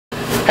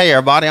Hey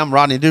everybody, I'm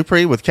Rodney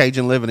Dupree with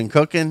Cajun Livin and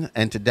Cookin,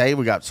 and today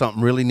we got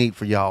something really neat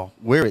for y'all.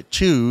 We're at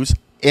Tchews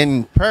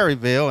in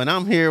Prairieville, and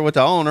I'm here with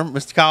the owner,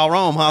 Mr. Kyle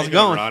Rome. How's it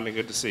going? Rodney,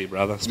 good to see you,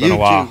 brother. It's been a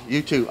while.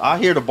 You too. I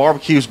hear the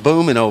barbecue's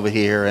booming over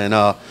here, and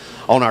on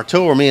our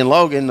tour, me and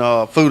Logan,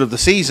 food of the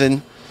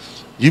season,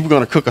 you were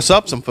going to cook us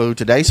up some food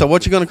today. So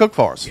what you going to cook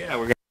for us? Yeah,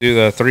 we're going to do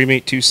the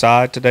 3-meat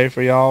 2-side today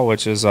for y'all,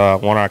 which is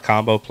one of our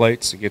combo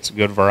plates. It gets a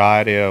good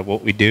variety of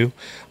what we do.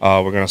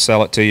 We're going to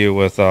sell it to you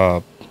with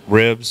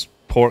ribs,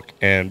 pork,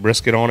 and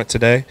brisket on it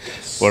today,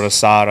 with a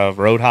side of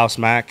Roadhouse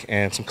mac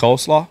and some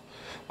coleslaw.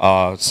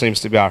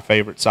 Seems to be our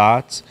favorite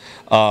sides.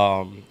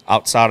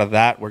 Outside of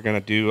that, we're going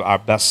to do our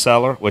best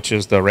seller, which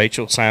is the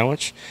Rachel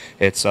sandwich.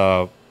 It's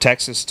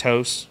Texas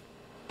toast,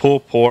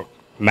 pulled pork,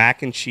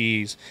 mac and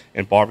cheese,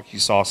 and barbecue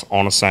sauce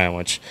on a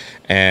sandwich.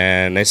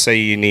 And they say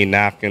you need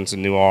napkins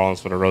in New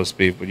Orleans for the roast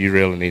beef, but you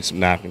really need some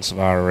napkins for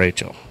our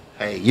Rachel.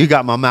 Hey, you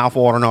got my mouth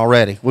watering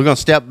already. We're going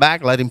to step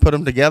back, let him put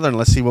them together, and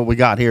let's see what we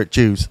got here at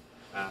Tchews.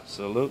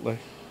 Absolutely.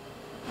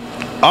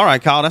 All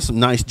right, Kyle, that's some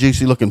nice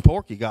juicy looking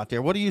pork you got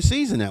there. What do you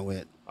season that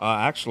with?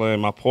 Actually,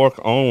 my pork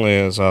only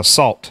is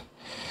salt.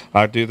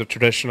 I do the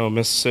traditional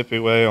Mississippi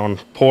way on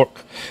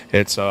pork.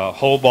 It's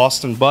whole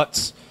Boston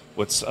butts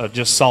with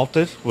just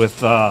salted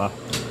with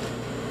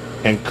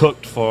and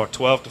cooked for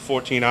 12 to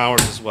 14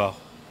 hours as well.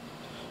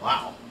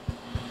 Wow.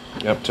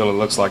 Yep, till it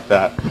looks like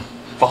that.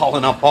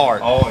 Falling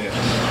apart. Oh,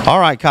 yeah. All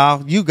right,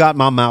 Kyle, you got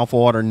my mouth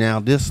watering now.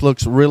 This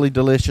looks really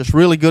delicious,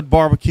 really good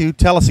barbecue.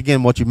 Tell us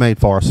again what you made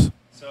for us.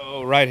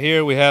 So right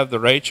here we have the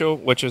Rachel,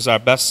 which is our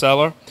best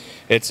seller.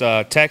 It's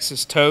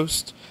Texas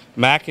toast,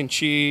 mac and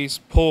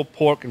cheese, pulled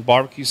pork, and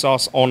barbecue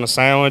sauce on the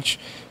sandwich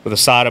with a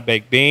side of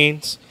baked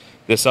beans.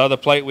 This other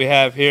plate we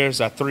have here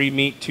is a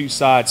 3-meat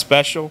 2-side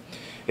special.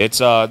 It's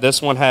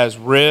this one has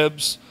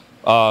ribs,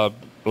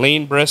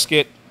 lean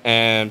brisket,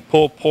 and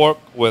pulled pork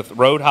with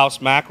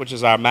Roadhouse mac, which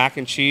is our mac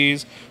and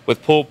cheese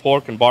with pulled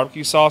pork and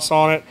barbecue sauce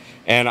on it,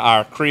 and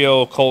our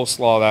Creole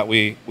coleslaw that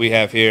we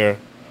have here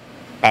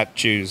at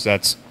Tchews.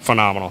 That's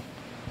phenomenal.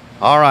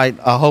 All right,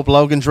 I hope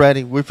Logan's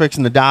ready. We're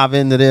fixing to dive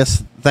into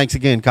this. Thanks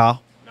again,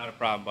 Kyle. Not a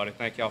problem, buddy.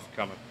 Thank y'all for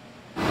coming.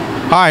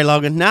 All right,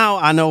 Logan, now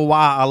I know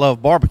why I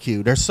love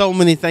barbecue. There's so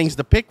many things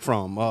to pick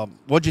from.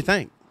 What'd you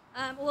think?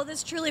 Well,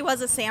 this truly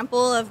was a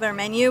sample of their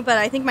menu, but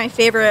I think my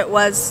favorite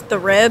was the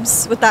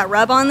ribs with that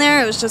rub on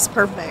there. It was just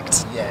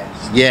perfect.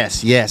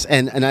 Yes.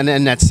 And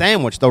that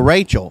sandwich, the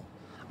Rachel,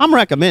 I'm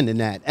recommending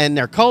that. And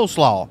their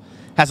coleslaw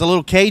has a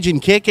little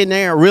Cajun kick in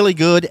there. Really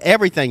good.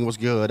 Everything was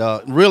good.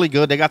 Really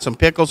good. They got some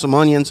pickles, some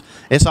onions.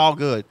 It's all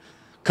good.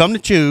 Come to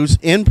Tchews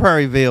in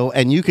Prairieville,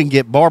 and you can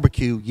get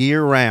barbecue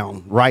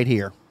year-round right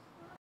here.